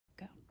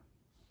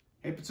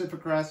Hey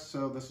Pacific Crest,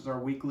 so this is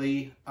our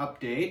weekly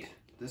update.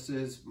 This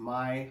is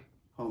my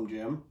home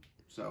gym,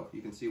 so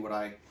you can see what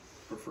I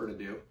prefer to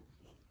do.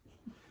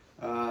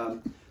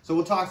 So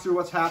we'll talk through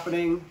what's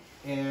happening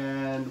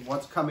and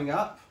what's coming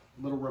up,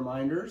 little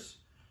reminders.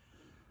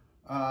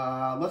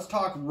 Let's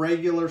talk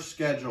regular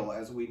schedule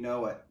as we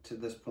know it to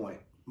this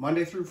point.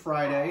 Monday through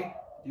Friday,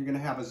 you're going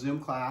to have a Zoom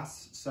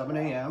class, 7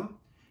 a.m.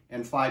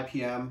 and 5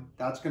 p.m.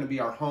 That's going to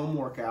be our home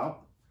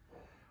workout.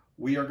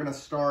 We are going to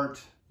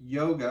start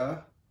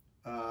yoga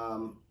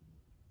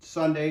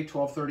Sunday,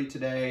 12:30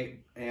 today,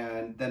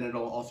 and then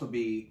it'll also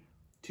be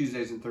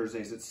Tuesdays and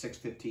Thursdays at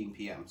 6:15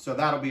 p.m. So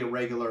that'll be a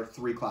regular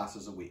 3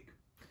 classes a week.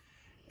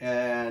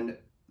 And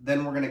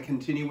then we're going to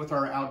continue with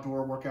our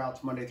outdoor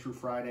workouts Monday through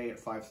Friday at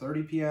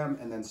 5:30 p.m.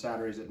 and then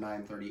Saturdays at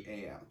 9:30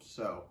 a.m.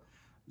 So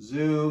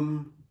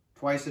Zoom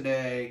twice a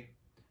day,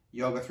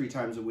 yoga 3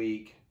 times a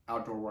week,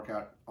 outdoor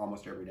workout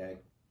almost every day.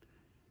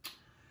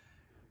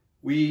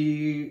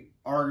 We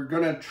are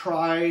going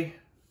to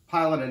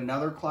pilot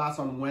another class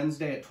on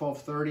Wednesday at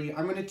 12:30.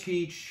 I'm going to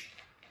teach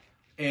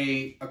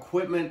a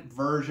equipment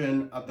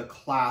version of the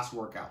class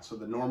workout, so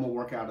the normal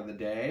workout of the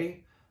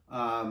day.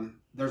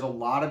 There's a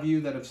lot of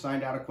you that have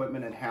signed out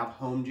equipment and have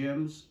home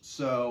gyms,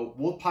 so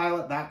we'll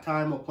pilot that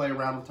time. We'll play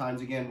around with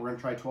times again. We're going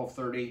to try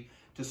 12:30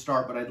 to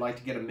start, but I'd like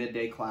to get a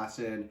midday class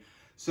in.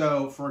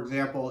 So, for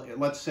example,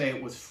 let's say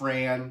it was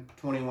Fran,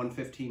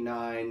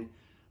 21:15:9,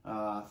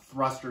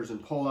 thrusters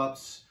and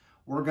pull-ups.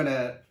 We're going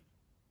to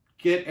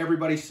get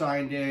everybody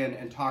signed in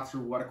and talk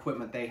through what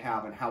equipment they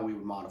have and how we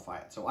would modify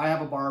it. So I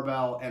have a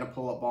barbell and a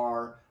pull-up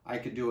bar. I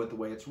could do it the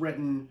way it's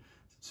written.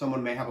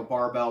 Someone may have a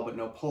barbell but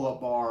no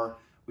pull-up bar.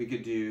 We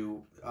could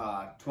do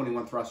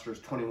 21 thrusters,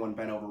 21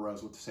 bent over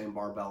rows with the same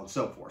barbell and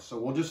so forth. So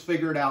we'll just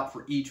figure it out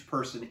for each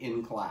person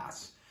in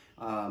class.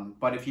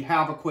 But if you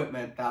have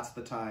equipment, that's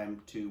the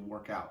time to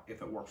work out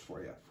if it works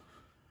for you.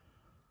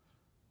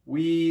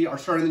 We are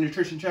starting the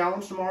nutrition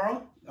challenge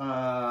tomorrow.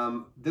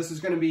 This is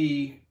going to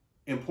be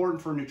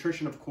important for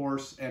nutrition, of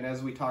course, and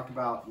as we talked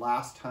about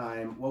last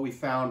time, what we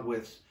found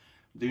with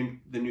the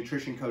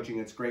nutrition coaching,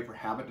 it's great for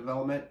habit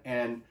development,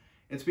 and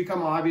it's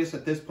become obvious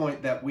at this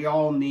point that we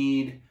all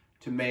need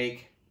to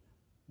make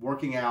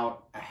working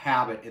out a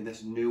habit in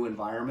this new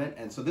environment,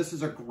 and so this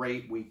is a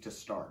great week to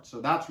start.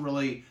 So that's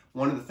really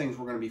one of the things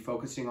we're going to be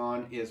focusing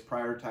on, is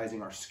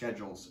prioritizing our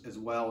schedules as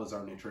well as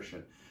our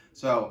nutrition.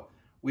 So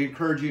we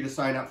encourage you to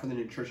sign up for the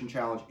nutrition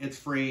challenge. It's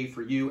free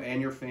for you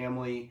and your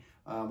family.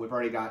 We've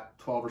already got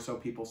 12 or so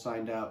people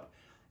signed up.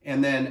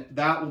 And then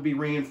that will be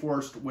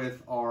reinforced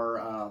with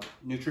our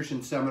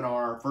nutrition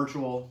seminar,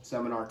 virtual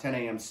seminar, 10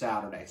 a.m.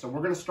 Saturday. So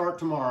we're going to start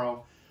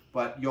tomorrow,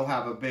 but you'll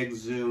have a big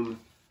Zoom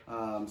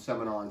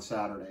seminar on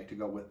Saturday to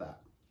go with that.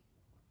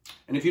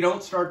 And if you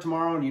don't start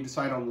tomorrow and you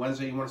decide on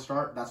Wednesday you want to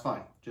start, that's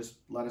fine. Just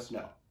let us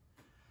know.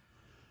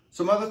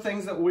 Some other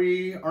things that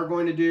we are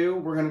going to do,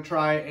 we're going to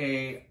try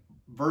a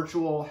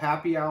virtual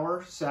happy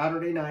hour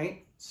Saturday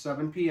night,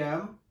 7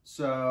 p.m.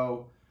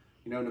 So,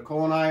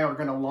 Nicole and I are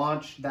going to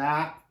launch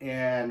that,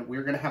 and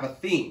we're going to have a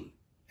theme.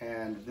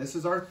 And this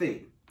is our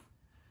theme.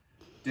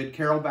 Did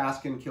Carole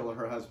Baskin kill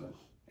her husband?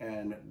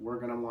 And we're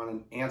going to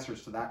want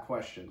answers to that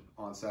question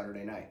on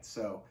Saturday night.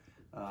 So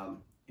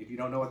if you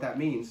don't know what that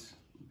means,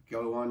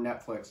 go on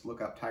Netflix, look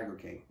up Tiger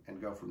King,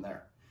 and go from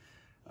there.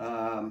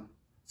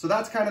 So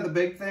that's kind of the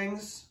big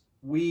things.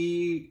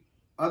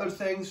 Other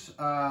things,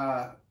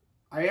 I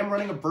am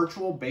running a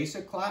virtual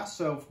basic class.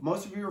 So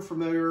most of you are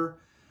familiar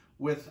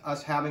with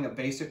us having a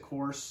basic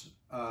course.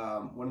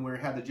 When we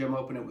had the gym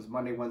open, it was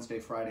Monday, Wednesday,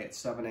 Friday at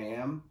 7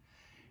 a.m.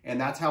 And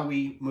that's how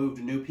we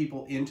moved new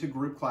people into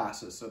group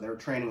classes. So they're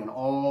training on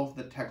all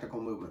the technical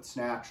movements,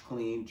 snatch,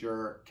 clean,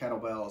 jerk,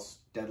 kettlebells,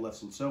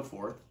 deadlifts, and so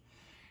forth.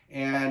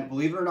 And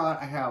believe it or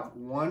not, I have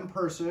one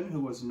person who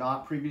was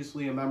not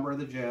previously a member of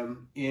the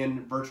gym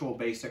in virtual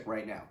basic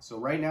right now. So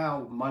right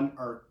now,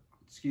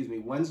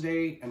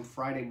 Wednesday and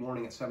Friday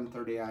morning at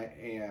 7:30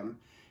 a.m.,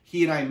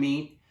 he and I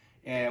meet.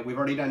 And we've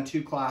already done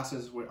 2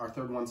 classes. Our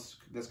third one's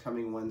this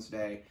coming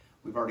Wednesday.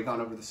 We've already gone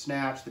over the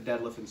snatch, the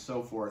deadlift, and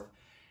so forth.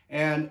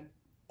 And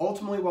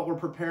ultimately what we're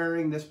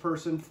preparing this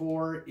person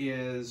for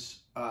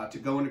is to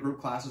go into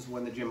group classes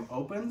when the gym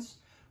opens.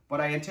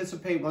 But I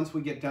anticipate once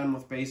we get done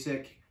with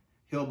basic,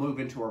 he'll move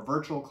into our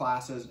virtual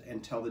classes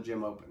until the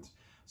gym opens.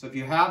 So if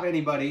you have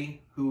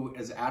anybody who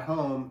is at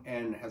home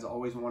and has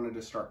always wanted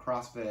to start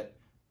CrossFit,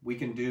 we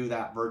can do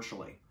that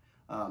virtually.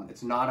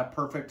 It's not a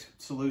perfect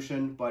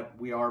solution, but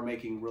we are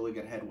making really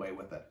good headway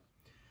with it.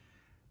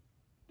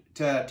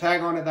 To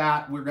tag on to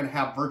that, we're going to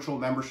have virtual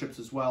memberships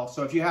as well.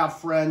 So if you have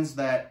friends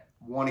that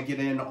want to get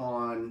in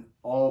on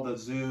all the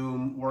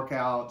Zoom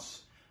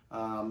workouts,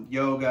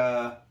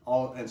 yoga,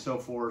 and so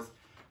forth,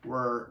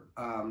 we're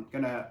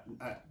going to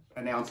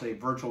announce a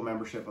virtual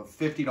membership of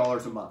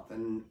 $50 a month.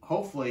 And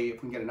hopefully, if we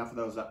can get enough of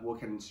those, that we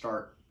can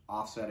start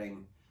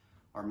offsetting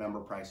our member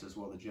prices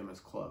while the gym is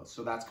closed.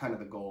 So that's kind of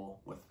the goal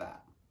with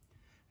that.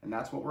 And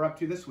that's what we're up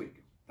to this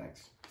week.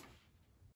 Thanks.